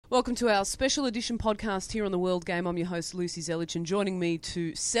Welcome to our special edition podcast here on the World Game. I'm your host, Lucy Zelich, and joining me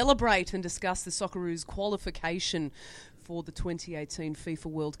to celebrate and discuss the Socceroos qualification for the 2018 FIFA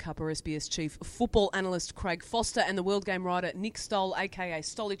World Cup are SBS Chief Football Analyst Craig Foster and the World Game writer Nick Stoll, a.k.a.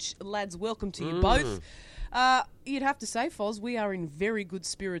 Stolich. Lads, welcome to you both. You'd have to say, Foz, we are in very good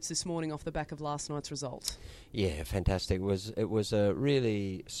spirits this morning off the back of last night's result. Yeah, fantastic. It was a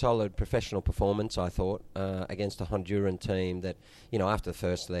really solid professional performance, I thought, against a Honduran team that, after the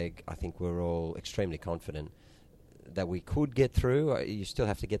first leg, I think we were all extremely confident that we could get through. You still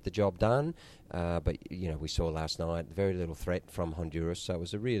have to get the job done, but, we saw last night very little threat from Honduras, so it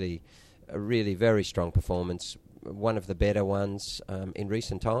was a really very strong performance, one of the better ones in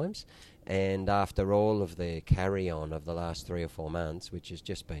recent times. And after all of the carry-on of the last 3 or 4 months, which has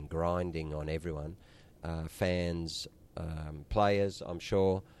just been grinding on everyone, fans, players, I'm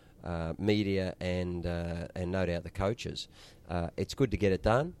sure, media, and no doubt the coaches, it's good to get it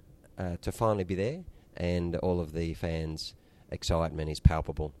done, to finally be there, and all of the fans' excitement is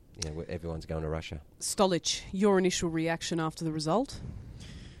palpable. Everyone's going to Russia. Stolich, your initial reaction after the result?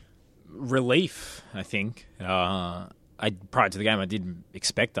 Relief, I think. Prior to the game, I didn't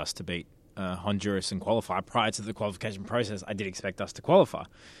expect us to beat Honduras and qualify. Prior to the qualification process, I did expect us to qualify.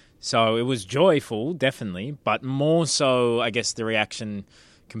 So it was joyful, definitely, but more so, I guess, the reaction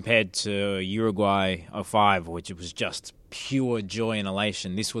compared to Uruguay 05, which it was just pure joy and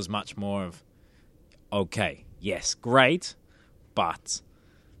elation. This was much more of, okay, yes, great, but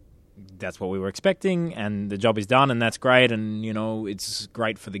that's what we were expecting, and the job is done, and that's great, and, it's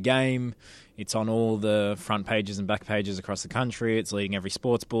great for the game. It's on all the front pages and back pages across the country. It's leading every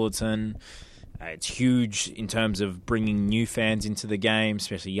sports bulletin. It's huge in terms of bringing new fans into the game,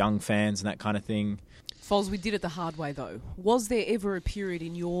 especially young fans and that kind of thing. Foz, we did it the hard way, though. Was there ever a period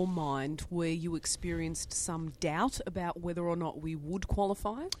in your mind where you experienced some doubt about whether or not we would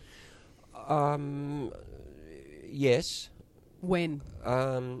qualify? Yes. When?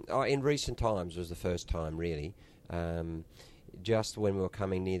 In recent times was the first time, really. Just when we were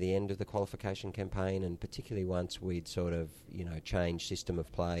coming near the end of the qualification campaign, and particularly once we'd sort of, changed system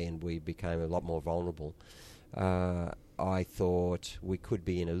of play and we became a lot more vulnerable, I thought we could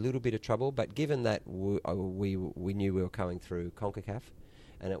be in a little bit of trouble. But given that we knew we were coming through CONCACAF,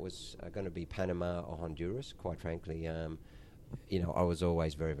 and it was going to be Panama or Honduras, quite frankly, I was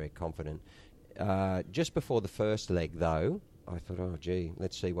always very, very confident. Just before the first leg, though, I thought,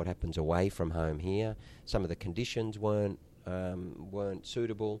 let's see what happens away from home here. Some of the conditions weren't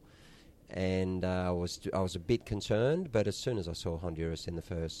suitable, and I was a bit concerned. But as soon as I saw Honduras in the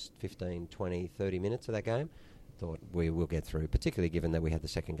first 15, 20, 30 minutes of that game, I thought we will get through, particularly given that we had the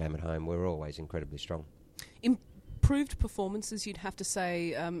second game at home. We're always incredibly strong. Improved performances, you'd have to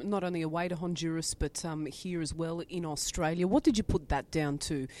say, not only away to Honduras, but here as well in Australia. What did you put that down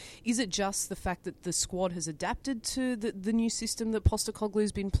to? Is it just the fact that the squad has adapted to the new system that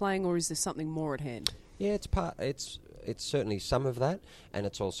Postecoglou's been playing, or is there something more at hand? Yeah, it's certainly some of that, and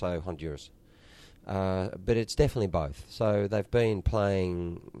it's also Honduras. But it's definitely both. So they've been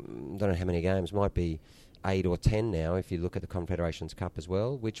playing, don't know how many games, might be 8 or 10 now if you look at the Confederations Cup as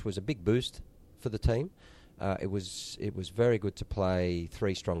well, which was a big boost for the team. It was very good to play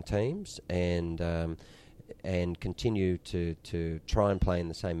 3 strong teams and continue to try and play in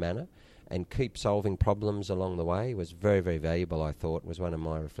the same manner and keep solving problems along the way. It was very, very valuable, I thought, was one of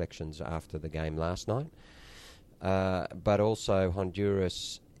my reflections after the game last night. But also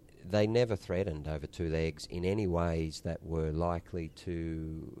Honduras, they never threatened over 2 legs in any ways that were likely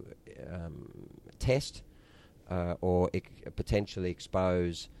to test or potentially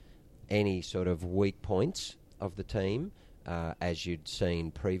expose any sort of weak points of the team, as you'd seen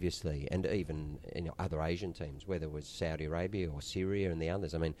previously, and even other Asian teams, whether it was Saudi Arabia or Syria and the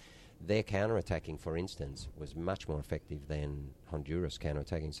others. I mean, their counter-attacking, for instance, was much more effective than Honduras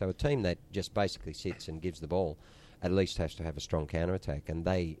counter-attacking. So a team that just basically sits and gives the ball at least has to have a strong counter-attack, and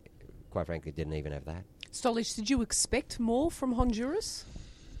they, quite frankly, didn't even have that. Stolich, did you expect more from Honduras?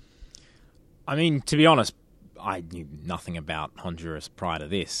 I mean, to be honest, I knew nothing about Honduras prior to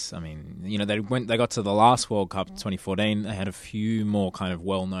this. I mean, they got to the last World Cup 2014. They had a few more kind of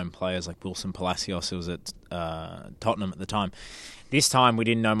well-known players like Wilson Palacios, who was at Tottenham at the time. This time, we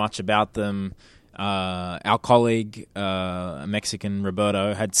didn't know much about them. Our colleague, Mexican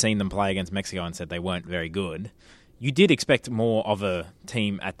Roberto, had seen them play against Mexico and said they weren't very good. You did expect more of a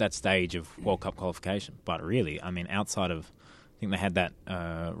team at that stage of World Cup qualification, but really, I mean, outside of, I think they had that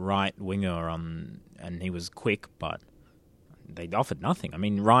right winger on, and he was quick, but they offered nothing. I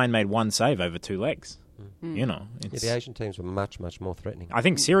mean, Ryan made 1 save over 2 legs. The Asian teams were much, much more threatening. I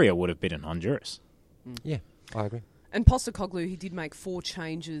think Syria would have beaten Honduras. Yeah, I agree. And Postecoglou, he did make 4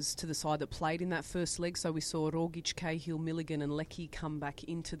 changes to the side that played in that first leg. So we saw Rogic, Cahill, Milligan and Leckie come back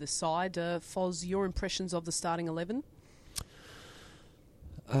into the side. Foz, your impressions of the starting 11?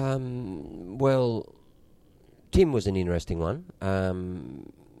 Well, Tim was an interesting one.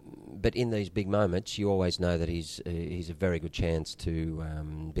 But in these big moments, you always know that he's a very good chance to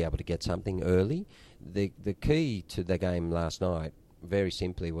be able to get something early. The key to the game last night, very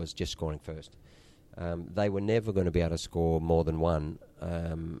simply, was just scoring first. They were never going to be able to score more than one,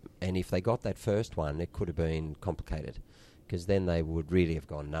 and if they got that first one, it could have been complicated, because then they would really have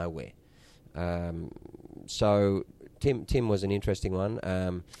gone nowhere. So Tim was an interesting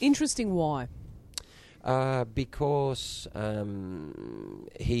one. Interesting, why? Because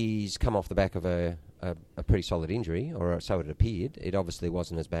he's come off the back of a pretty solid injury, or so it appeared. It obviously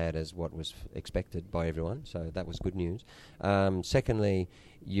wasn't as bad as what was expected by everyone, so that was good news. Secondly,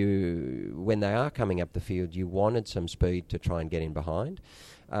 when they are coming up the field, you wanted some speed to try and get in behind.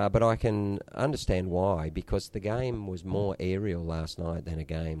 But I can understand why, because the game was more aerial last night than a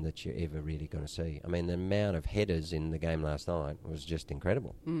game that you're ever really going to see. I mean, the amount of headers in the game last night was just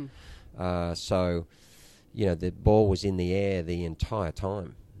incredible. So, you know, the ball was in the air the entire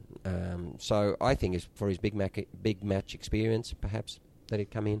time. So I think for his big match experience, perhaps, that he'd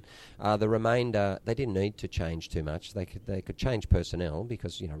come in. The remainder, they didn't need to change too much. They could change personnel,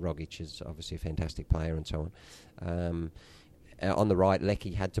 because, you know, Rogic is obviously a fantastic player and so on. On the right,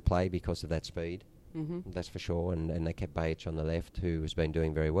 Leckie had to play because of that speed. That's for sure. And they kept Bajic on the left, who has been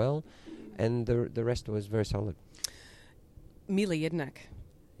doing very well. And the rest was very solid. Mile Jedinak.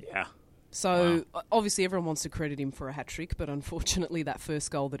 Yeah. So, obviously everyone wants to credit him for a hat-trick, but unfortunately that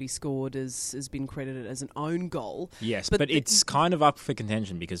first goal that he scored has been credited as an own goal. Yes, but it's kind of up for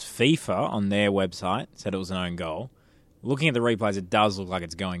contention, because FIFA on their website said it was an own goal. Looking at the replays, it does look like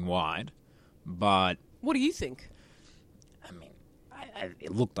it's going wide, but... What do you think? I mean,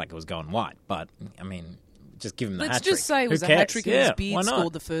 it looked like it was going wide, but, I mean... Just give him the hat-trick. Let's just say it was a hat-trick and his beard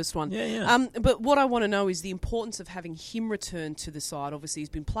scored the first one. Yeah. But what I want to know is the importance of having him return to the side. Obviously, he's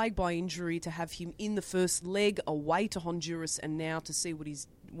been plagued by injury. To have him in the first leg away to Honduras, and now to see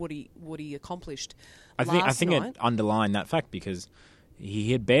what he accomplished I think it underlined that fact, because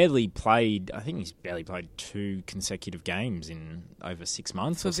he had barely played... I think he's barely played 2 consecutive games in over 6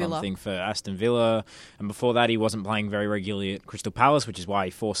 months or something for Aston Villa. And before that, he wasn't playing very regularly at Crystal Palace, which is why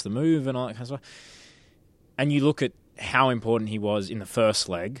he forced the move and all that kind of stuff. And you look at how important he was in the first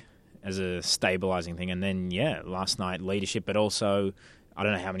leg as a stabilising thing. And then, last night, leadership, but also, I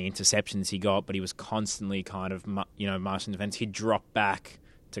don't know how many interceptions he got, but he was constantly kind of, marshalling defence. He'd drop back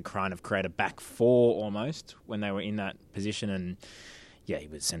to kind of create a back four almost when they were in that position. And, he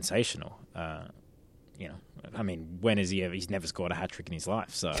was sensational. I mean, when has he ever... He's never scored a hat-trick in his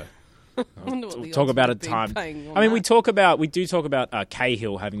life, so... We'll talk about a time. We do talk about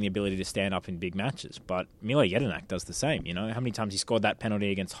Cahill having the ability to stand up in big matches, but Mile Jedinak does the same. You know how many times he scored that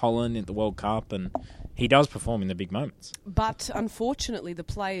penalty against Holland in the World Cup, and he does perform in the big moments. But unfortunately, the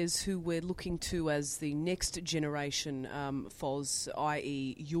players who we're looking to as the next generation, Foz,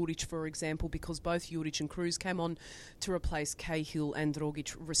 i.e. Juric, for example, because both Juric and Cruz came on to replace Cahill and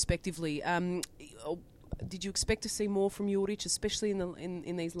Rogic respectively. Did you expect to see more from Juric, especially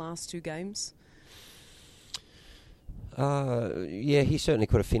in these last 2 games? He certainly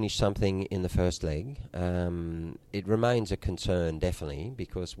could have finished something in the first leg. It remains a concern, definitely,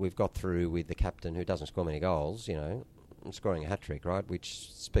 because we've got through with the captain who doesn't score many goals, scoring a hat-trick, right,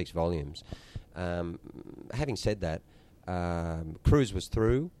 which speaks volumes. Having said that, Cruz was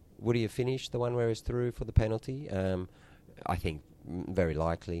through. Would he have finished the one where he was through for the penalty? I think very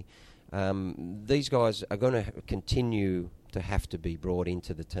likely. These guys are going to continue to have to be brought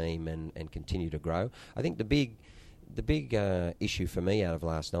into the team and continue to grow. I think the big issue for me out of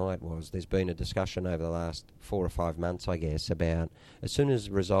last night was there's been a discussion over the last 4 or 5 months, I guess, about as soon as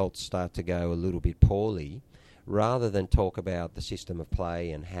results start to go a little bit poorly, rather than talk about the system of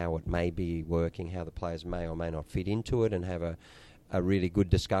play and how it may be working, how the players may or may not fit into it, and have a really good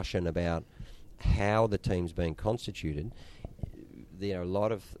discussion about how the team's being constituted. A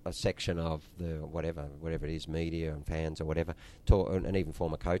lot of a section of the whatever it is, media and fans or whatever, and even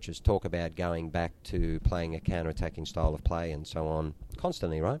former coaches talk about going back to playing a counter-attacking style of play and so on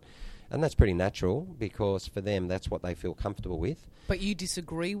constantly, right? And that's pretty natural, because for them that's what they feel comfortable with. But you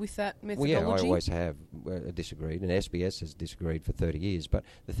disagree with that methodology? Well, I always have disagreed, and SBS has disagreed for 30 years. But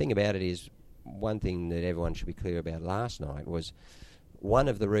the thing about it is, one thing that everyone should be clear about last night was one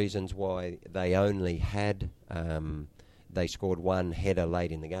of the reasons why they only had... they scored 1 header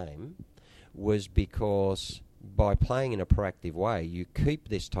late in the game, was because by playing in a proactive way, you keep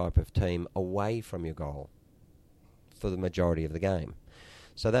this type of team away from your goal. for the majority of the game.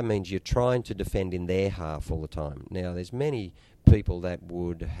 So that means you're trying to defend in their half all the time. Now, there's many people that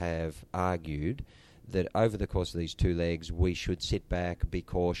would have argued that over the course of these 2 legs, we should sit back, be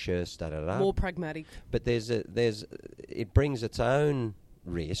cautious, da-da-da. More pragmatic. But it brings its own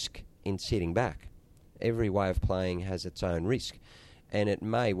risk in sitting back. Every way of playing has its own risk. And it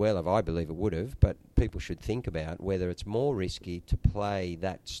may well have, I believe it would have, but people should think about whether it's more risky to play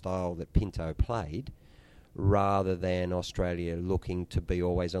that style that Pinto played rather than Australia looking to be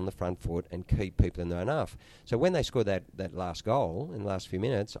always on the front foot and keep people in their own half. So when they scored that last goal in the last few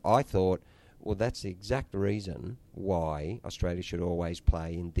minutes, I thought, well, that's the exact reason why Australia should always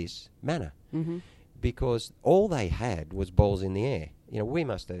play in this manner. Mm-hmm. Because all they had was balls in the air. You know, we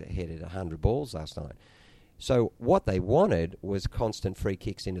must have headed 100 balls last night. So what they wanted was constant free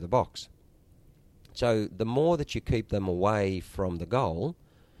kicks into the box. So the more that you keep them away from the goal,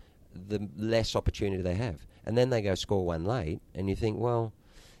 the less opportunity they have. And then they go score one late, and you think, well,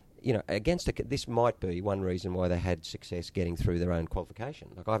 you know, this might be one reason why they had success getting through their own qualification.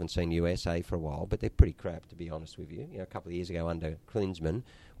 Like, I haven't seen USA for a while, but they're pretty crap, to be honest with you. You know, a couple of years ago under Klinsmann,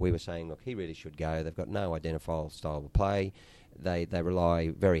 we were saying, look, he really should go. They've got no identifiable style of play. They rely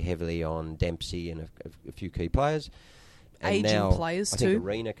very heavily on Dempsey and a few key players. And aging now, players I too. think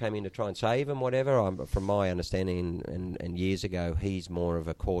Arena came in to try and save him, whatever. From my understanding, and years ago, he's more of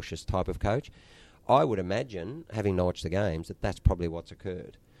a cautious type of coach. I would imagine, having not watched the games, that that's probably what's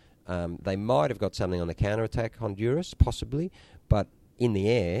occurred. They might have got something on the counter-attack, Honduras, possibly, but in the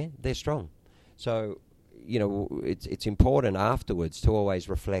air, they're strong. So, you know, it's important afterwards to always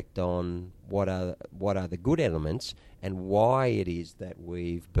reflect on what are the good elements and why it is that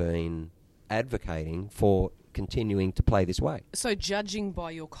we've been advocating for continuing to play this way. So judging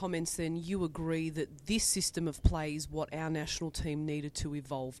by your comments then, you agree that this system of play is what our national team needed to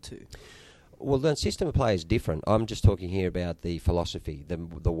evolve to? Well, the system of play is different. I'm just talking here about the philosophy,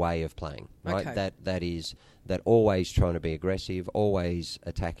 the way of playing, right? Okay. That always trying to be aggressive, always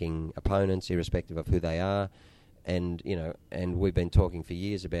attacking opponents, irrespective of who they are, and we've been talking for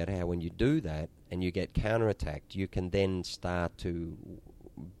years about how when you do that and you get counter-attacked, you can then start to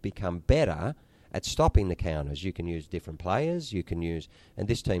become better at stopping the counters. You can use different players. And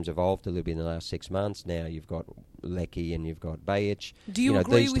this team's evolved a little bit in the last 6 months. Now you've got Lecky and you've got Bajic. Do you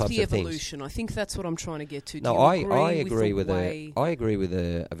agree these with types the of things. evolution? I think that's what I'm trying to get to. No, I agree with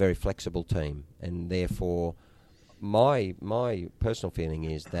a very flexible team, and therefore my personal feeling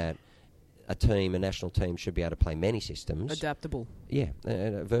is that a national team, should be able to play many systems. Adaptable. Yeah,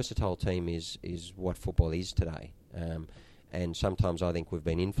 a versatile team is what football is today. And sometimes I think we've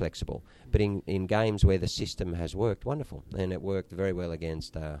been inflexible. But in games where the system has worked, wonderful. And it worked very well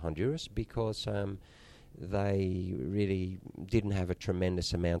against Honduras because they really didn't have a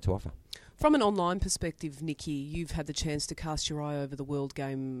tremendous amount to offer. From an online perspective, Nikki, you've had the chance to cast your eye over the World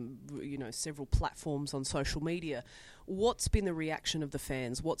Game, several platforms on social media. What's been the reaction of the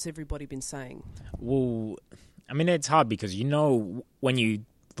fans? What's everybody been saying? Well, I mean, it's hard because, when you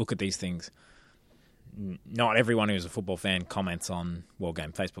look at these things, not everyone who's a football fan comments on World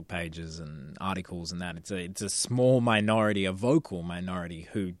Game Facebook pages and articles and that. It's a small minority, a vocal minority,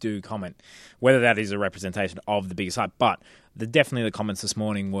 who do comment, whether that is a representation of the bigger side. But definitely the comments this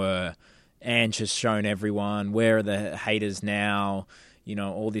morning were, Ange has shown everyone, where are the haters now?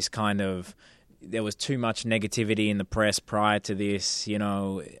 All this kind of... There was too much negativity in the press prior to this,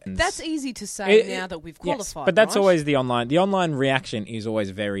 And that's easy to say now that we've qualified, yes, but that's right? always the online. The online reaction is always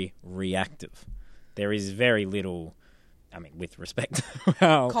very reactive. There is very little, with respect.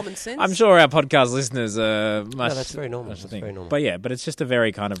 Common sense. I'm sure our podcast listeners are much... No, that's very normal. Very normal. But it's just a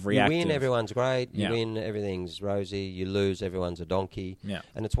very kind of reactive... You win, everyone's great. You win, everything's rosy. You lose, everyone's a donkey. Yeah.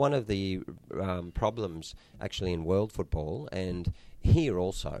 And it's one of the problems, actually, in world football, and here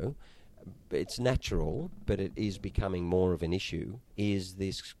also, it's natural, but it is becoming more of an issue, is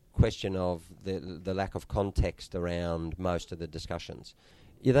this question of the lack of context around most of the discussions.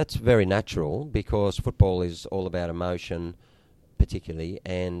 Yeah, that's very natural because football is all about emotion, particularly,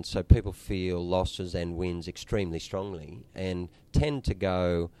 and so people feel losses and wins extremely strongly and tend to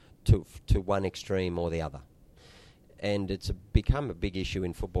go to one extreme or the other. And it's become a big issue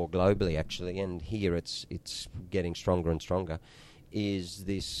in football globally, actually, and here it's getting stronger and stronger, is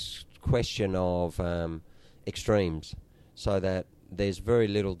this question of extremes, so that there's very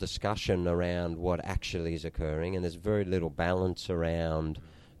little discussion around what actually is occurring, and there's very little balance around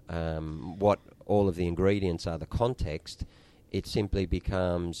what all of the ingredients are, the context. It simply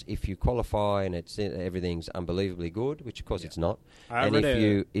becomes, if you qualify and everything's unbelievably good, which of course it's not, and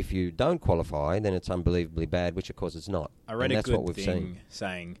if you don't qualify, then it's unbelievably bad, which of course it's not. I read and that's a good what we've thing seen.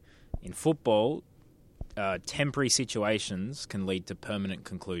 saying, in football, temporary situations can lead to permanent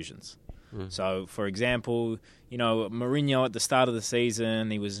conclusions. So, for example, Mourinho at the start of the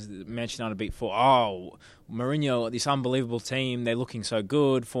season, he was mentioned on a bit for, Mourinho, this unbelievable team, they're looking so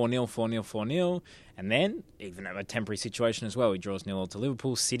good, 4-0, 4-0, 4-0. And then, even at a temporary situation as well, he draws 0-0 to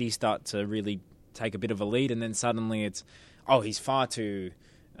Liverpool. City start to really take a bit of a lead, and then suddenly it's, he's far too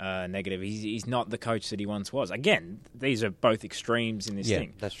negative. He's not the coach that he once was. Again, these are both extremes in this thing.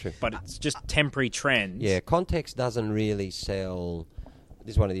 Yeah, that's true. But it's just temporary trends. Yeah, context doesn't really sell.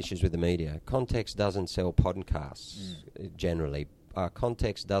 This is one of the issues with the media. Context doesn't sell podcasts generally.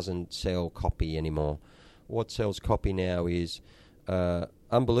 Context doesn't sell copy anymore. What sells copy now is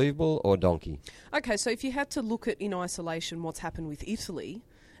unbelievable or donkey. Okay, so if you had to look at in isolation what's happened with Italy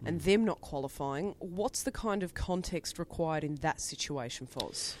and them not qualifying, what's the kind of context required in that situation,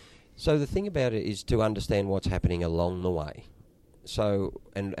 Foz? So the thing about it is to understand what's happening along the way. So,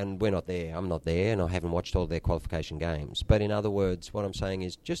 and we're not there, I'm not there, and I haven't watched all their qualification games. But in other words, what I'm saying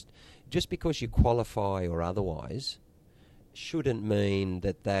is just because you qualify or otherwise shouldn't mean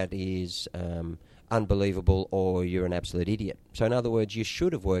that is unbelievable or you're an absolute idiot. So in other words, you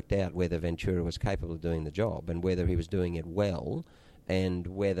should have worked out whether Ventura was capable of doing the job and whether he was doing it well and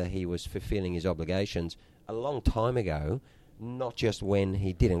whether he was fulfilling his obligations a long time ago, not just when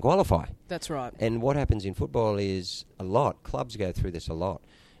he didn't qualify. That's right. And what happens in football is a lot. Clubs go through this a lot.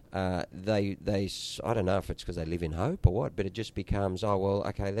 They I don't know if it's because they live in hope or what, but it just becomes,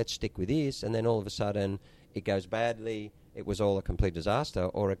 okay, let's stick with this, and then all of a sudden it goes badly, it was all a complete disaster,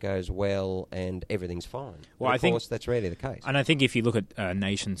 or it goes well and everything's fine. Well, of course, that's rarely the case. And I think if you look at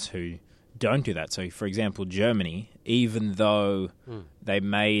nations who don't do that, so for example, Germany, even though they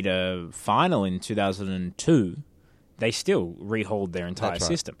made a final in 2002, they still rehauled their entire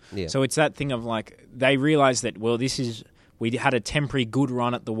system. Yeah. So it's that thing of like, they realised that, we had a temporary good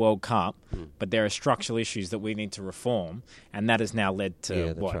run at the World Cup, but there are structural issues that we need to reform, and that has now led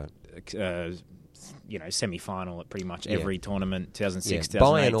to semi-final at pretty much every tournament, 2006,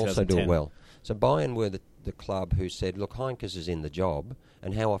 2008, Bayern also 2010. do it well. So Bayern were the club who said, look, Heinkes is in the job,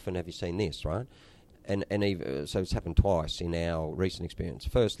 and how often have you seen this, right? And even, so it's happened twice in our recent experience.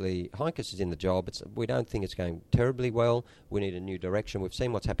 Firstly, Heinkes is in the job. We don't think it's going terribly well. We need a new direction. We've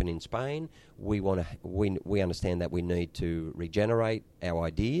seen what's happened in Spain. We understand that we need to regenerate our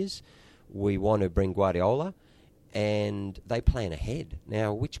ideas. We want to bring Guardiola, and they plan ahead.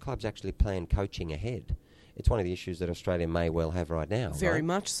 Now, which clubs actually plan coaching ahead? It's one of the issues that Australia may well have right now. Very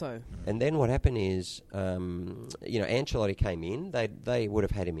much so. And then what happened is, Ancelotti came in. They would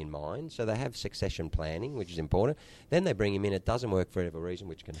have had him in mind. So they have succession planning, which is important. Then they bring him in. It doesn't work for whatever reason,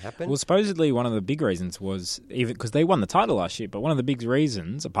 which can happen. Well, supposedly one of the big reasons was, even because they won the title last year, but one of the big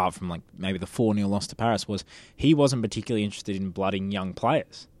reasons, apart from like maybe the 4-0 loss to Paris, was he wasn't particularly interested in blooding young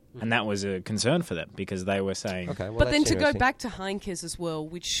players. And that was a concern for them because they were saying... Okay, well, but then to go back to Heinkes as well,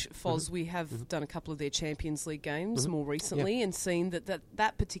 which, Foz, we have done a couple of their Champions League games more recently and seen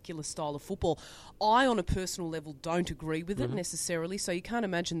that particular style of football, I, on a personal level, don't agree with it necessarily. So you can't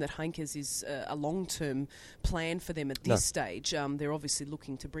imagine that Heinkes is a long-term plan for them at this stage. They're obviously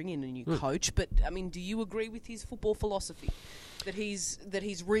looking to bring in a new coach. But, I mean, do you agree with his football philosophy that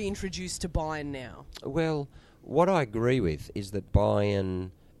he's reintroduced to Bayern now? Well, what I agree with is that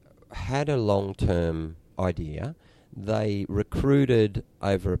Bayern had a long-term idea. They recruited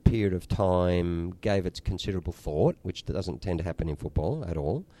over a period of time, gave it considerable thought, which doesn't tend to happen in football at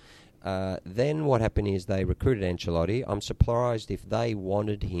all. Then what happened is they recruited Ancelotti. I'm surprised if they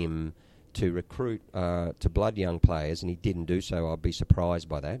wanted him to recruit to blood young players and he didn't do so. I'll be surprised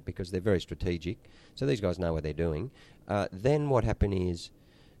by that because they're very strategic. So these guys know what they're doing. Then what happened is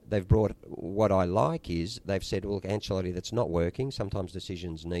they've brought, what I like is, they've said, well, look, Ancelotti, that's not working. Sometimes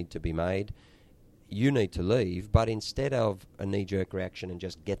decisions need to be made. You need to leave. But instead of a knee-jerk reaction and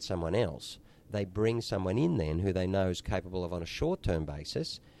just get someone else, they bring someone in then who they know is capable of on a short-term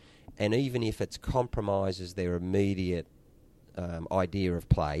basis. And even if it compromises their immediate idea of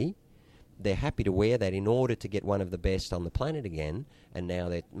play, they're happy to wear that in order to get one of the best on the planet again. And now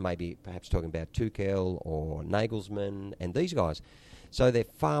they're maybe perhaps talking about Tuchel or Nagelsmann and these guys. So they're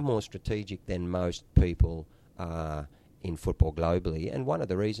far more strategic than most people are in football globally. And one of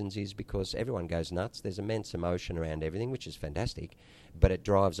the reasons is because everyone goes nuts. There's immense emotion around everything, which is fantastic. But it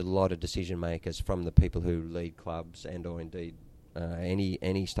drives a lot of decision makers from the people who lead clubs and or indeed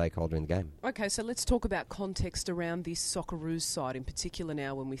any stakeholder in the game. Okay, so let's talk about context around this Socceroos side in particular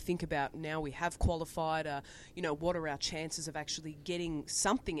now. When we think about now we have qualified, what are our chances of actually getting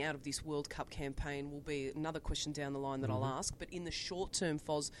something out of this World Cup campaign will be another question down the line that I'll ask. But in the short term,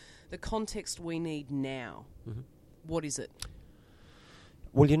 Foz, the context we need now, what is it?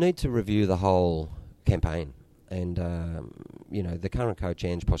 Well, you need to review the whole campaign. And, the current coach,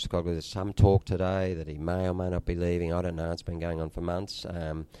 Ange Postecoglou, there's some talk today that he may or may not be leaving. I don't know. It's been going on for months.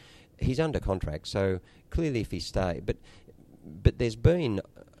 He's under contract, so clearly if he stays... But there's been...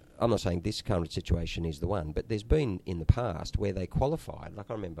 I'm not saying this current situation is the one, but there's been in the past where they qualified. Like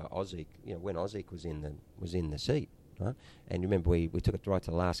I remember Osik, when Osik was in the seat, right? And remember we took it right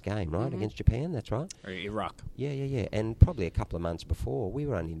to the last game, right, against Japan. That's right. Or Iraq. Yeah. And probably a couple of months before, we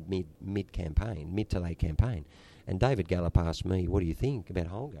were only mid to late campaign, and David Gallup asked me, "What do you think about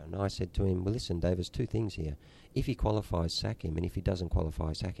Holger?" And I said to him, "Well, listen, Dave, there's two things here. If he qualifies, sack him, and if he doesn't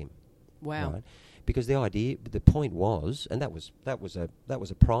qualify, sack him." Wow. Right? Because the point was, and that was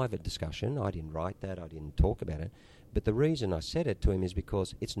a private discussion. I didn't write that. I didn't talk about it. But the reason I said it to him is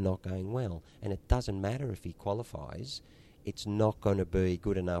because it's not going well, and it doesn't matter if he qualifies. It's not going to be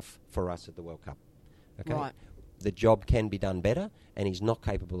good enough for us at the World Cup. Okay. Right. The job can be done better, and he's not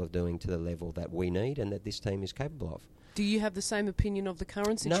capable of doing to the level that we need and that this team is capable of. Do you have the same opinion of the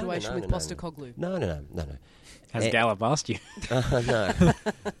current situation with Postecoglou? No. Has Gallup asked you?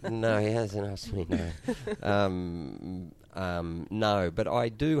 No, he hasn't asked me, no. No, but I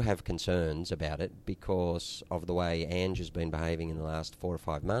do have concerns about it because of the way Ange has been behaving in the last 4 or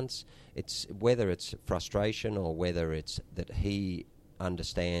 5 months. It's whether it's frustration or whether it's that he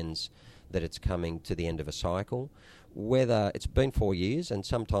understands that it's coming to the end of a cycle. Whether it's been 4 years, and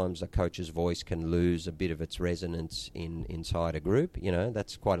sometimes a coach's voice can lose a bit of its resonance inside a group.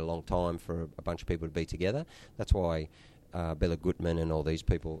 That's quite a long time for a bunch of people to be together. That's why Bella Gutman and all these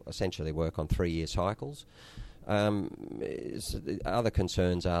people essentially work on 3-year cycles. Other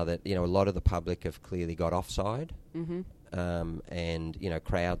concerns are that a lot of the public have clearly got offside, and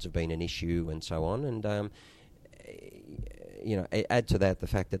crowds have been an issue and so on. And add to that the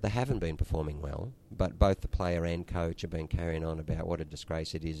fact that they haven't been performing well, but both the player and coach have been carrying on about what a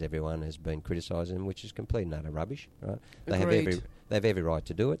disgrace it is. Everyone has been criticising them, which is complete and utter rubbish. Right? They have every right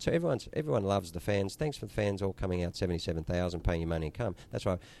to do it. So everyone loves the fans. Thanks for the fans all coming out, 77,000, paying your money and come. That's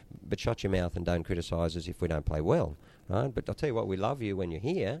right. But shut your mouth and don't criticise us if we don't play well. Right? But I'll tell you what, we love you when you're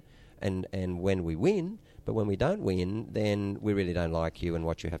here and when we win. But when we don't win, then we really don't like you and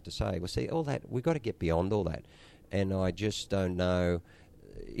what you have to say. Well, see, all that, we've got to get beyond all that. And I just don't know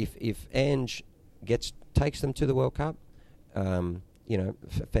if Ange takes them to the World Cup,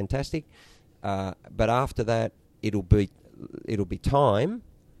 fantastic. But after that, it'll be time.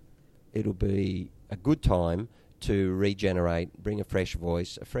 It'll be a good time to regenerate, bring a fresh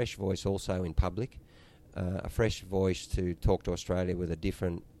voice also in public, a fresh voice to talk to Australia with a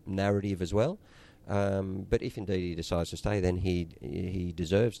different narrative as well. But if indeed he decides to stay, then he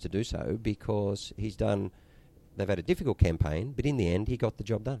deserves to do so because he's done. They've had a difficult campaign, but in the end, he got the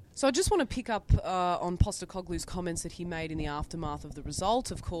job done. So I just want to pick up on Postecoglou's comments that he made in the aftermath of the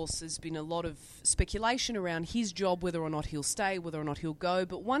result. Of course, there's been a lot of speculation around his job, whether or not he'll stay, whether or not he'll go.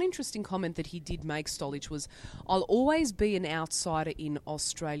 But one interesting comment that he did make, Stolich, was, "I'll always be an outsider in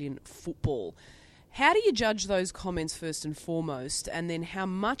Australian football." How do you judge those comments first and foremost, and then how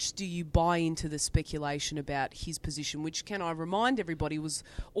much do you buy into the speculation about his position, which, can I remind everybody, was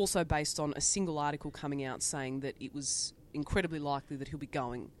also based on a single article coming out saying that it was incredibly likely that he'll be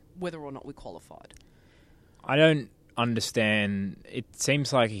going, whether or not we qualified? I don't understand. It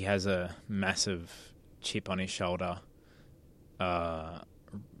seems like he has a massive chip on his shoulder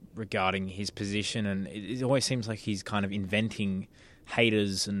regarding his position, and it always seems like he's kind of inventing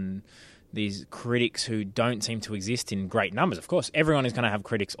haters and these critics who don't seem to exist in great numbers. Of course, everyone is going to have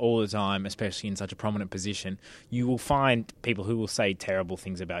critics all the time, especially in such a prominent position. You will find people who will say terrible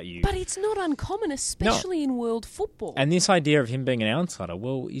things about you. But it's not uncommon, especially in world football. And this idea of him being an outsider,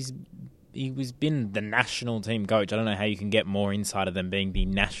 well, he was been the national team coach. I don't know how you can get more insider than being the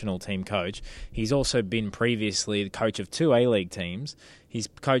national team coach. He's also been previously the coach of 2 A-League teams. He's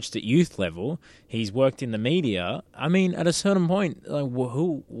coached at youth level. He's worked in the media. I mean, at a certain point,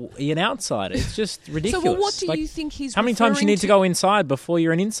 an outsider? It's just ridiculous. So, what do you think he's How many times you need to go inside before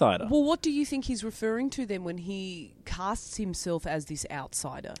you're an insider? Well, what do you think he's referring to then when he casts himself as this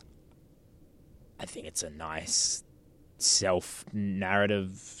outsider? I think it's a nice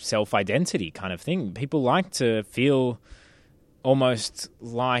self-narrative, self-identity kind of thing. People like to feel almost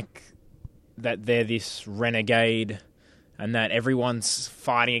like that they're this renegade and that everyone's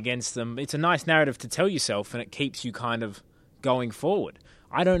fighting against them. It's a nice narrative to tell yourself, and it keeps you kind of going forward.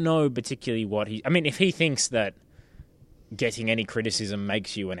 I don't know particularly if he thinks that getting any criticism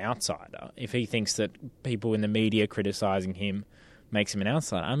makes you an outsider, if he thinks that people in the media criticising him makes him an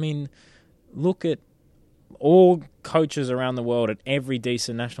outsider, I mean, look at all coaches around the world at every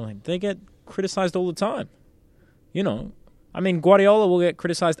decent national team. They get criticised all the time. Guardiola will get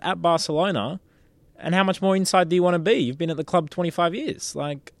criticised at Barcelona, And how much more inside do you want to be? You've been at the club 25 years.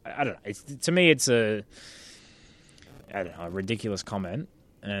 Like, I don't know. To me, it's a ridiculous comment.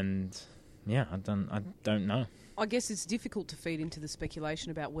 And yeah, I don't know. I guess it's difficult to feed into the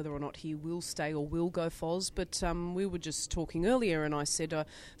speculation about whether or not he will stay or will go Foz, but we were just talking earlier and I said,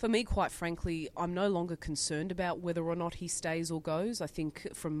 for me, quite frankly, I'm no longer concerned about whether or not he stays or goes. I think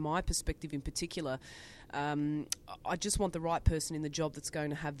from my perspective in particular, I just want the right person in the job that's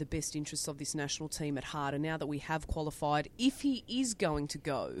going to have the best interests of this national team at heart. And now that we have qualified, if he is going to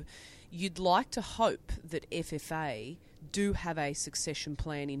go, you'd like to hope that FFA do have a succession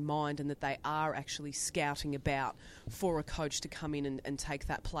plan in mind and that they are actually scouting about for a coach to come in and take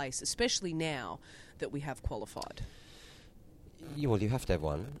that place, especially now that we have qualified. Yeah, well, you have to have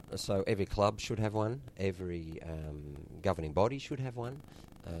one. So every club should have one. Every governing body should have one.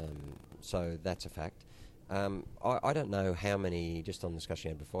 So that's a fact. I don't know how many, just on the discussion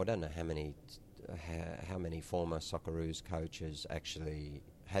you had before, I don't know how many former Socceroos coaches actually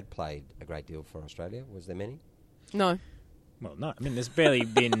had played a great deal for Australia. Was there many? No. Well, no. I mean, there's barely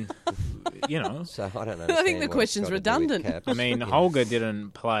been, So I don't know. I think the question's redundant. I mean, Holger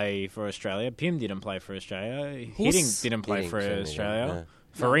didn't play for Australia. Pim didn't play for Australia. Hiddink didn't play for Australia.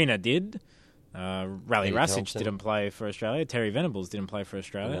 Farina did. Rally Rasic didn't play for Australia. Terry Venables didn't play for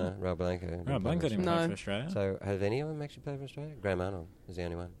Australia. Raul Blanco didn't play for Australia. So have any of them actually played for Australia? Graham Arnold is the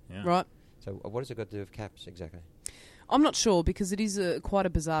only one. Yeah. Right. So what has it got to do with caps exactly? I'm not sure because it is quite a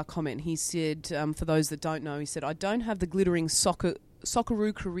bizarre comment. He said, for those that don't know, he said, I don't have the glittering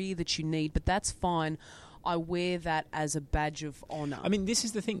Socceroo career that you need, but that's fine. I wear that as a badge of honour. I mean, this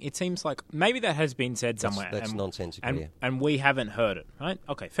is the thing. It seems like maybe that has been said somewhere. That's nonsensical, and we haven't heard it, right?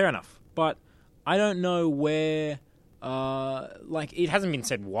 Okay, fair enough. But I don't know where... it hasn't been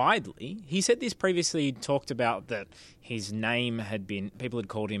said widely. He said this previously. He talked about that his name had been... People had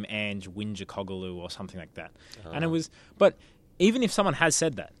called him Ange Winjakoglu or something like that. And it was... But even if someone has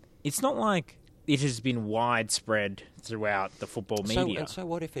said that, it's not like it has been widespread throughout the football media. So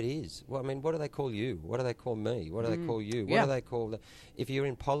what if it is? Well, I mean, what do they call you? What do they call me? What do they call you? What Yeah. do they call... If you're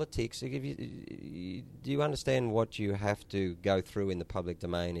in politics, do you understand what you have to go through in the public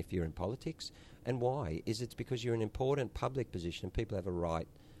domain if you're in politics? And why? Is it because you're in an important public position and people have a right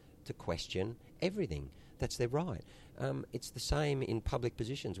to question everything? That's their right. It's the same in public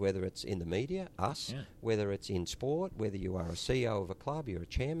positions, whether it's in the media, whether it's in sport, whether you are a CEO of a club, you're a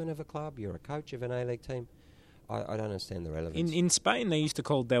chairman of a club, you're a coach of an A-League team. I don't understand the relevance. In Spain, they used to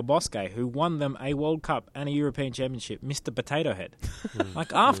call Del Bosque, who won them a World Cup and a European Championship, Mr. Potato Head.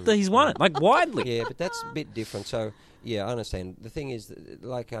 After he's won it, widely. Yeah, but that's a bit different. So, yeah, I understand. The thing is,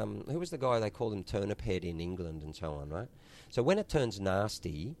 who was the guy they called him Turnip Head in England and so on, right? So when it turns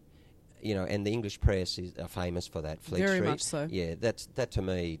nasty, and the English press are famous for that. Fleet Very Street, much so. Yeah, that to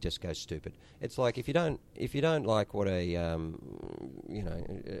me just goes stupid. It's like if you don't like what a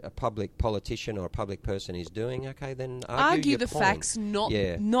public politician or a public person is doing, okay, then argue the point. Facts, don't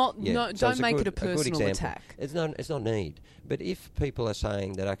make it a personal attack. It's not need. But if people are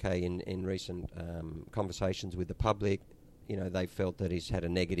saying that, okay, in recent conversations with the public, they felt that he's had a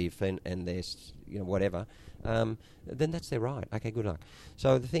negative and there's, whatever, then that's their right. Okay, good luck.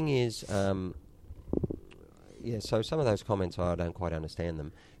 So the thing is, so some of those comments, I don't quite understand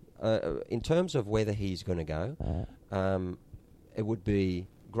them. In terms of whether he's going to go, it would be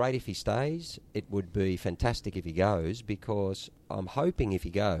great if he stays. It would be fantastic if he goes, because I'm hoping if he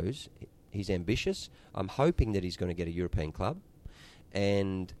goes, he's ambitious. I'm hoping that he's going to get a European club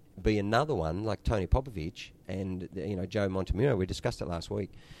and be another one like Tony Popovic and Joe Montemurro. We discussed it last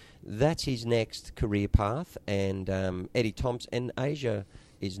week. That's his next career path, and Eddie Thompson and Asia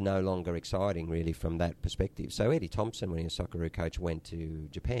is no longer exciting really from that perspective. So Eddie Thompson, when he was a Socceroo coach, went to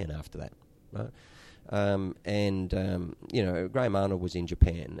Japan after that, right? Graham Arnold was in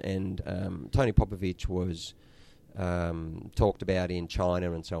Japan, and Tony Popovic was talked about in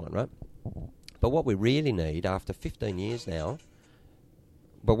China and so on, right? But what we really need after 15 years now,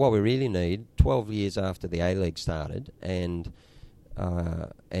 12 years after the A-League started, and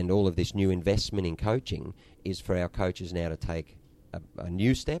all of this new investment in coaching, is for our coaches now to take a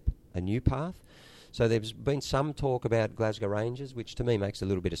new step, a new path. So there's been some talk about Glasgow Rangers, which to me makes a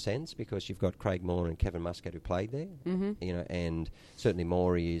little bit of sense, because you've got Craig Moore and Kevin Muscat who played there, and certainly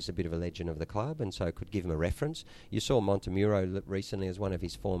Morey is a bit of a legend of the club, and so could give him a reference. You saw Montemurro recently as one of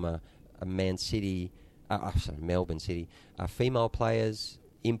his former Melbourne City, female players,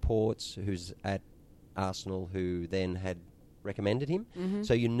 imports, who's at Arsenal, who then had recommended him.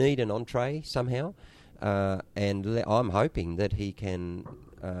 So you need an entree somehow, and I'm hoping that he can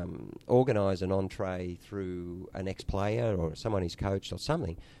organise an entree through an ex-player or someone he's coached or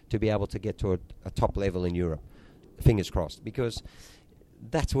something to be able to get to a top level in Europe. Fingers crossed, because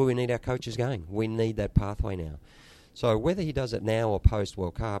that's where we need our coaches going. We need that pathway now. So whether he does it now or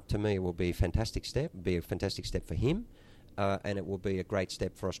post-World Cup, to me, it will be a fantastic step. Be a fantastic step for him, and it will be a great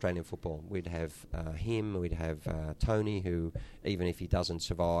step for Australian football. We'd have him, we'd have Tony, who, even if he doesn't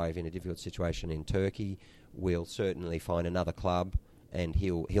survive in a difficult situation in Turkey, will certainly find another club, and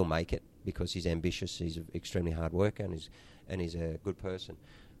he'll make it because he's ambitious, he's an extremely hard worker, and he's a good person.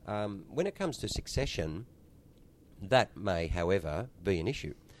 When it comes to succession, that may, however, be an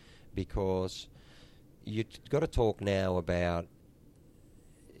issue, because you've got to talk now about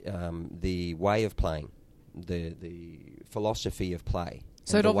the way of playing, the philosophy of play.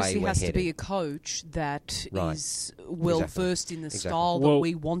 So it obviously has to be a coach that is well versed in the style that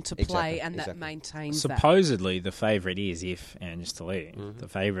we want to play and that maintains that. Supposedly the favourite is, just to leave, the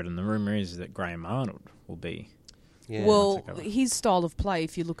favourite, and the rumour is that Graham Arnold will be. Yeah. Well, his style of play,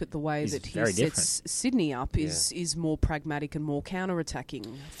 if you look at the way that he sets Sydney up, is more pragmatic and more counter-attacking.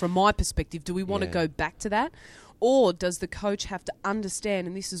 From my perspective, do we want to go back to that? Or does the coach have to understand,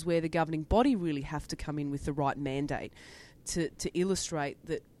 and this is where the governing body really have to come in with the right mandate, to illustrate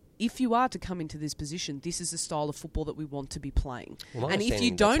that if you are to come into this position, this is the style of football that we want to be playing. Well, and if you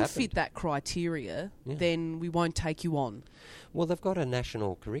don't fit that criteria, then we won't take you on. Well, they've got a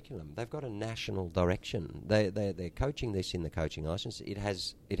national curriculum. They've got a national direction. They're coaching this in the coaching licence. It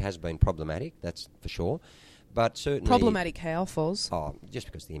has been problematic, that's for sure. But certainly... Problematic how, Foz? Oh, just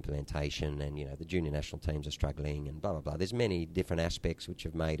because the implementation and, the junior national teams are struggling and blah, blah, blah. There's many different aspects which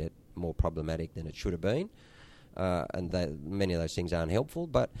have made it more problematic than it should have been. And many of those things aren't helpful.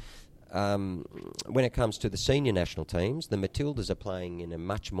 But when it comes to the senior national teams, the Matildas are playing in a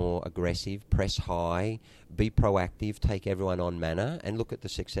much more aggressive, press high, be proactive, take everyone on manner, and look at the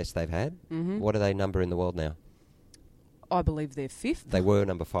success they've had. Mm-hmm. What are they number in the world now? I believe they're 5th. They were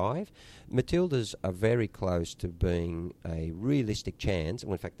number 5. Matildas are very close to being a realistic chance,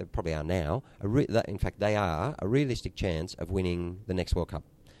 well, in fact, they probably are now, in fact, they are a realistic chance of winning the next World Cup.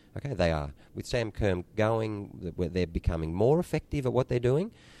 Okay, they are. With Sam Kerr going, they're becoming more effective at what they're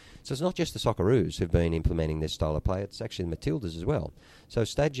doing. So it's not just the Socceroos who've been implementing this style of play, it's actually the Matildas as well. So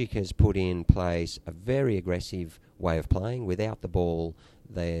Stajic has put in place a very aggressive way of playing without the ball.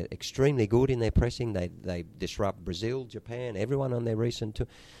 They're extremely good in their pressing. They disrupt Brazil, Japan, everyone on their recent tour.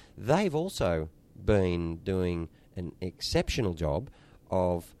 They've also been doing an exceptional job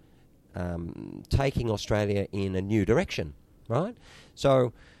of taking Australia in a new direction, right?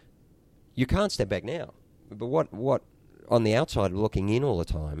 So you can't step back now. But what on the outside looking in all the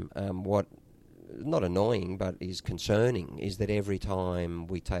time, what not annoying but is concerning is that every time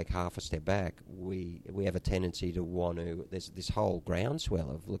we take half a step back, we have a tendency to want to. There's this whole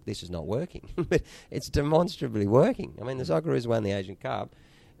groundswell of, look, this is not working, but it's demonstrably working. I mean, the Socceroos won the Asian Cup,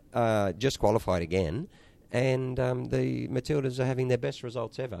 just qualified again, and the Matildas are having their best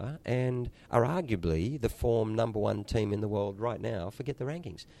results ever and are arguably the form number 1 team in the world right now. Forget the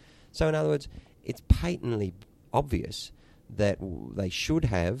rankings. So in other words, it's patently obvious that they should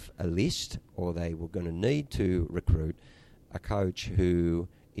have a list, or they were going to need to recruit a coach who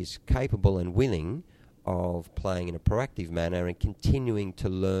is capable and willing of playing in a proactive manner and continuing to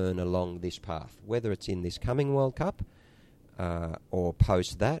learn along this path. Whether it's in this coming World Cup or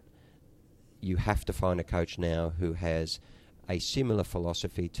post that, you have to find a coach now who has a similar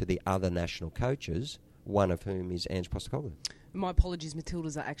philosophy to the other national coaches, one of whom is Ange Postecoglou. My apologies,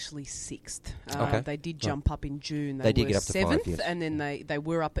 Matildas are actually 6th. They did jump up in June. They did were get up to 7th, 5, yes. And then they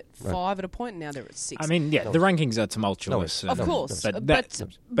were up at 5 at a point, and now they're at 6. I mean, the rankings are tumultuous. Of course.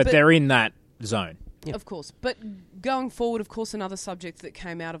 But they're in that zone. Yep. Of course. But going forward, of course, another subject that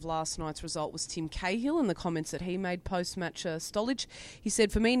came out of last night's result was Tim Cahill and the comments that he made post-match Stolich. He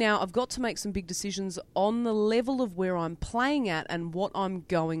said, "For me now, I've got to make some big decisions on the level of where I'm playing at and what I'm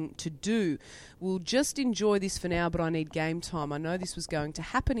going to do. We'll just enjoy this for now, but I need game time. I know this was going to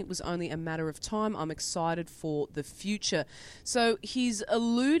happen. It was only a matter of time. I'm excited for the future." So he's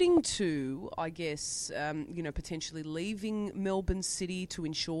alluding to, I guess, potentially leaving Melbourne City to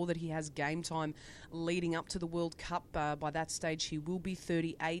ensure that he has game time leading up to the World Cup. By that stage, he will be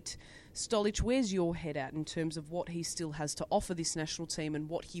 38. Stolich, where's your head at in terms of what he still has to offer this national team and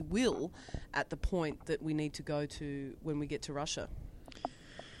what he will at the point that we need to go to when we get to Russia?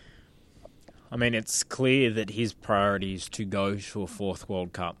 I mean, it's clear that his priority is to go to a 4th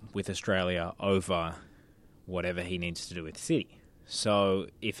World Cup with Australia over whatever he needs to do with City. So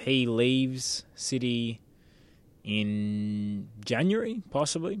if he leaves City in January,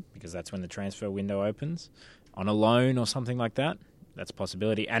 possibly, because that's when the transfer window opens, on a loan or something like that, that's a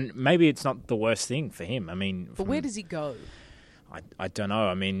possibility. And maybe it's not the worst thing for him. I mean... But where does he go? I don't know.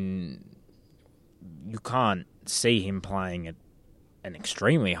 I mean, you can't see him playing at an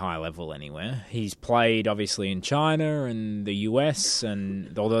extremely high level anywhere. He's played, obviously, in China and the US,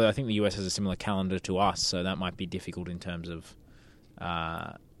 and although I think the US has a similar calendar to us, so that might be difficult in terms of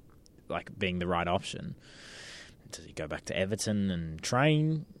being the right option. Does he go back to Everton and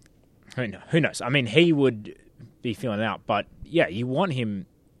train? Who knows? I mean, he would be feeling it out, but yeah, you want him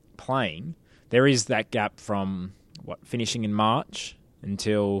playing. There is that gap from finishing in March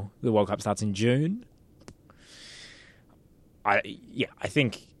until the World Cup starts in June. I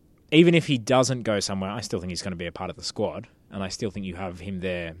think even if he doesn't go somewhere, I still think he's going to be a part of the squad, and I still think you have him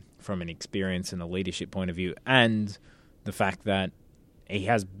there from an experience and a leadership point of view, and the fact that he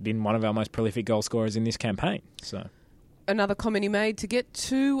has been one of our most prolific goal scorers in this campaign. So, another comment he made, to get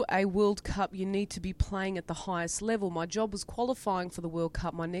to a World Cup, you need to be playing at the highest level. My job was qualifying for the World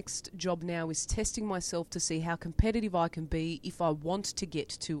Cup. My next job now is testing myself to see how competitive I can be if I want to get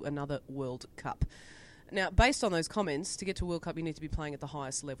to another World Cup. Now, based on those comments, to get to a World Cup, you need to be playing at the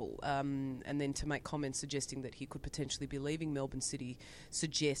highest level. And then to make comments suggesting that he could potentially be leaving Melbourne City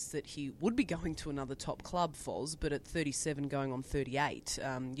suggests that he would be going to another top club, Foz, but at 37 going on 38,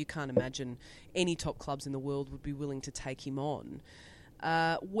 you can't imagine any top clubs in the world would be willing to take him on.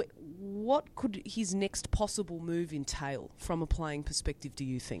 What could his next possible move entail from a playing perspective, do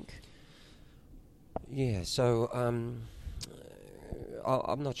you think? Yeah, so...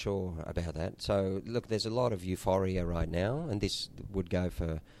 I'm not sure about that. So, look, there's a lot of euphoria right now, and this would go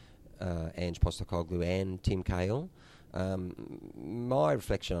for Ange Postecoglou and Tim Cahill. My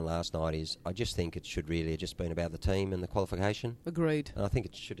reflection on last night is I just think it should really have just been about the team and the qualification. Agreed. And I think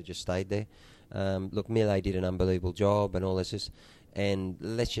it should have just stayed there. Look, Millet did an unbelievable job and all this, and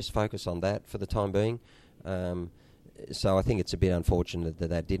let's just focus on that for the time being. So I think it's a bit unfortunate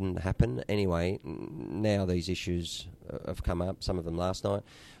that didn't happen. Anyway, now these issues have come up, some of them last night.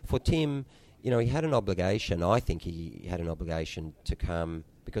 For Tim, he had an obligation. I think he had an obligation to come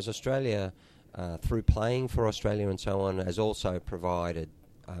because Australia, through playing for Australia and so on, has also provided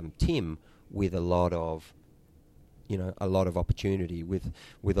Tim with a lot of opportunity, with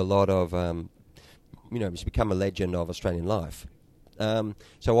a lot of, he's become a legend of Australian life.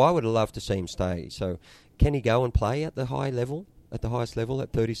 So I would love to see him stay. So can he go and play at the highest level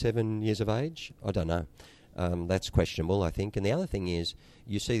at 37 years of age? I don't know. That's questionable, I think. And the other thing is,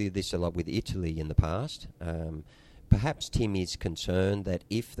 you see this a lot with Italy in the past. Perhaps Tim is concerned that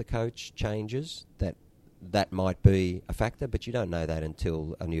if the coach changes, that might be a factor, but you don't know that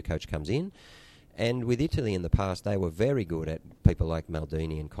until a new coach comes in. And with Italy in the past, they were very good at people like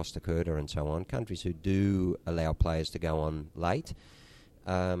Maldini and Costa Curta and so on, countries who do allow players to go on late,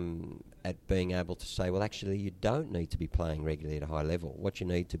 at being able to say, well, actually, you don't need to be playing regularly at a high level. What you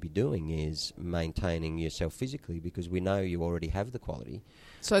need to be doing is maintaining yourself physically because we know you already have the quality.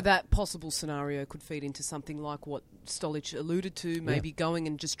 So that possible scenario could feed into something like what Stolic alluded to, maybe going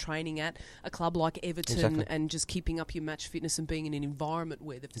and just training at a club like Everton and just keeping up your match fitness and being in an environment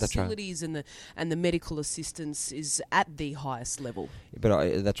where the facilities and the medical assistance is at the highest level.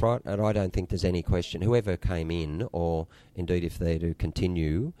 But that's right, and I don't think there's any question. Whoever came in, or indeed if they do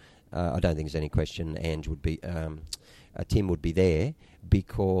continue, I don't think there's any question Ange would be, Tim would be there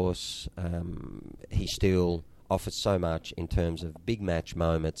because he still offers so much in terms of big match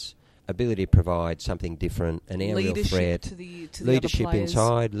moments, ability to provide something different, an aerial threat, leadership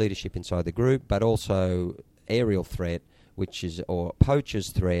inside the group, but also aerial threat, or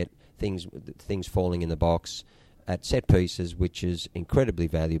poacher's threat, things falling in the box at set pieces, which is incredibly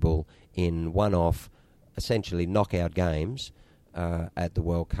valuable in one-off, essentially knockout games at the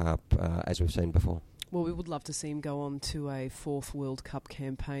World Cup, as we've seen before. Well, we would love to see him go on to a fourth World Cup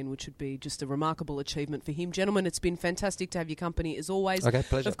campaign, which would be just a remarkable achievement for him. Gentlemen, it's been fantastic to have your company as always. Okay,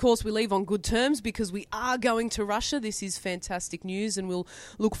 pleasure. Of course, we leave on good terms because we are going to Russia. This is fantastic news, and we'll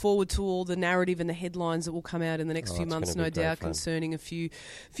look forward to all the narrative and the headlines that will come out in the next few months, no doubt, concerning a few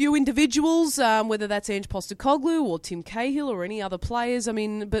individuals, whether that's Ange Postecoglou or Tim Cahill or any other players. I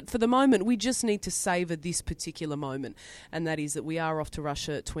mean, but for the moment, we just need to savour this particular moment, and that is that we are off to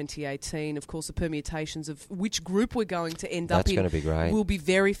Russia 2018. Of course, the permutation of which group we're going to end up in going to be great. Will be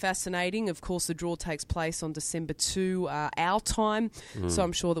very fascinating. Of course, the draw takes place on December 2, our time, so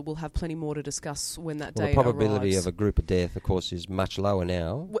I'm sure that we'll have plenty more to discuss when that day arrives. The probability of a group of death, of course, is much lower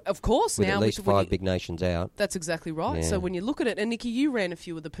now. Of course, with now. At least five big nations out. That's exactly right. Yeah. So when you look at it, and Nikki, you ran a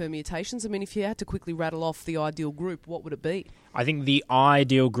few of the permutations. I mean, if you had to quickly rattle off the ideal group, what would it be? I think the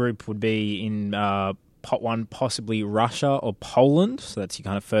ideal group would be in pot 1, possibly Russia or Poland. So that's your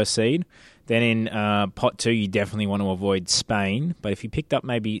kind of first seed. Then in pot 2, you definitely want to avoid Spain. But if you picked up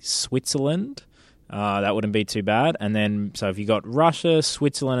maybe Switzerland, that wouldn't be too bad. And then, so if you got Russia,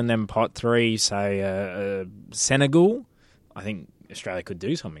 Switzerland, and then pot 3, say Senegal, I think Australia could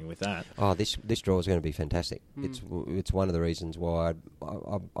do something with that. Oh, this draw is going to be fantastic. It's one of the reasons why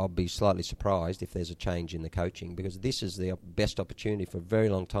I'll be slightly surprised if there's a change in the coaching, because this is the best opportunity for a very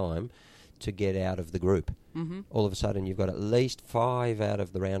long time to get out of the group. All of a sudden, you've got at least 5 out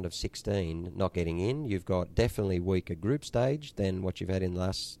of the round of 16 not getting in. You've got definitely weaker group stage than what you've had in the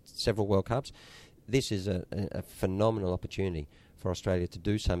last several World Cups. This is a phenomenal opportunity for Australia to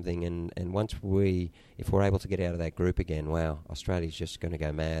do something, and if we're able to get out of that group again, wow, Australia's just going to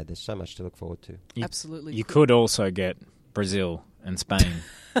go mad. There's so much to look forward to. Absolutely. You could also get Brazil and Spain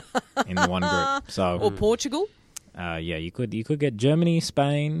in the one group. Or Portugal. You could get Germany,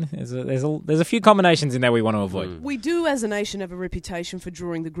 Spain. There's a few combinations in there we want to avoid. We do, as a nation, have a reputation for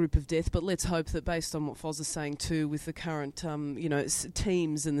drawing the group of death, but let's hope that, based on what Foz is saying too, with the current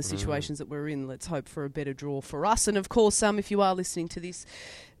teams and the situations that we're in, let's hope for a better draw for us. And of course, if you are listening to this,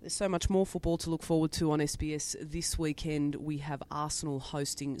 there's so much more football to look forward to on SBS this weekend. We have Arsenal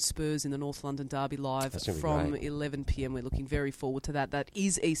hosting Spurs in the North London Derby live from 11 p.m. We're looking very forward to that. That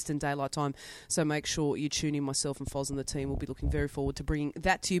is Eastern Daylight Time, so make sure you tune in. Myself and Foz and the team will be looking very forward to bringing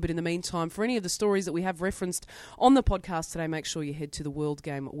that to you. But in the meantime, for any of the stories that we have referenced on the podcast today, make sure you head to the World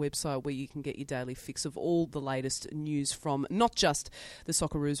Game website, where you can get your daily fix of all the latest news from not just the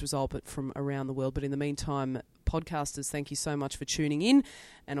Socceroos result, but from around the world. But in the meantime, podcasters, thank you so much for tuning in.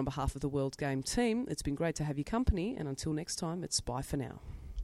 And on behalf of the World Game team, it's been great to have your company. And until next time, it's bye for now.